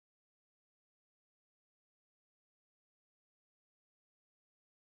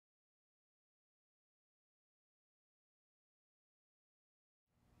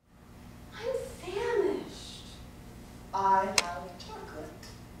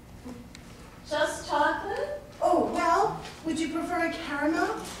Would you prefer a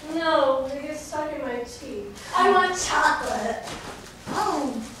caramel? No, they get stuck in my teeth. I want chocolate.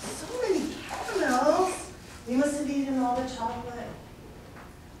 Oh, so many caramels. You must have eaten all the chocolate.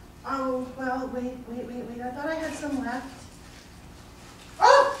 Oh, well, wait. I thought I had some left.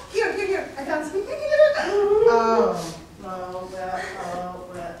 Oh, here. I found some. Oh,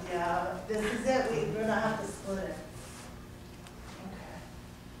 well, yeah. This is it. We're going to have to split it. Okay.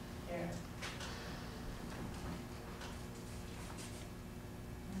 Here.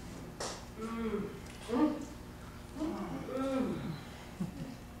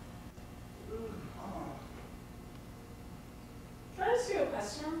 Can I ask you a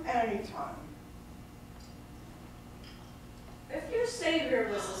question? Anytime. If your savior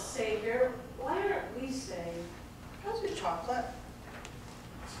was a savior, why aren't we saved? How's your chocolate?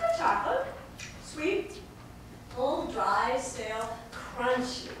 It's good chocolate. Sweet, old, dry, stale,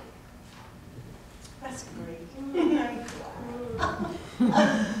 crunchy. That's great. I'm glad.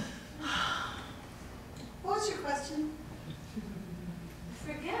 What was your question?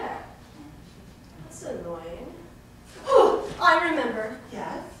 Forget. That's annoying. Oh, I remember.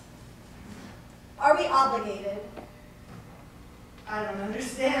 Yes? Are we obligated? I don't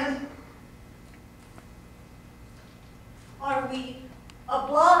understand. Are we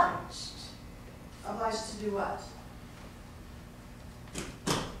obliged? Obliged to do what?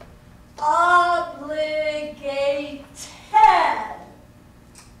 Obligated.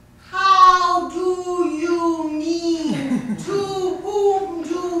 How do you mean? To whom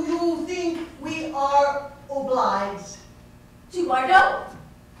do you think we are obliged? To Bardo.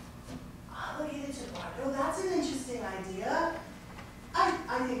 Obligated to Bardo? That's an interesting idea.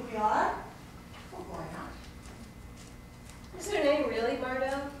 I think we are. Well, why not? Is their name really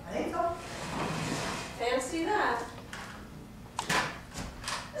Bardo? I think so. Fancy that.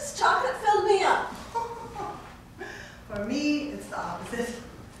 This chocolate filled me up. For me, it's the opposite.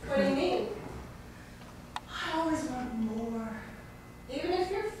 What do you mean? I always want more. Even if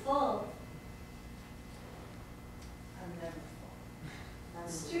you're full. I'm never full.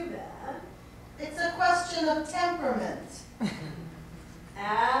 That's too bad. It's a question of temperament.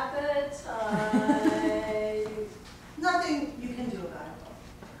 Appetite. Nothing you can do about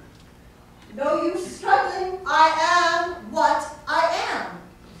it. No use struggling. I am what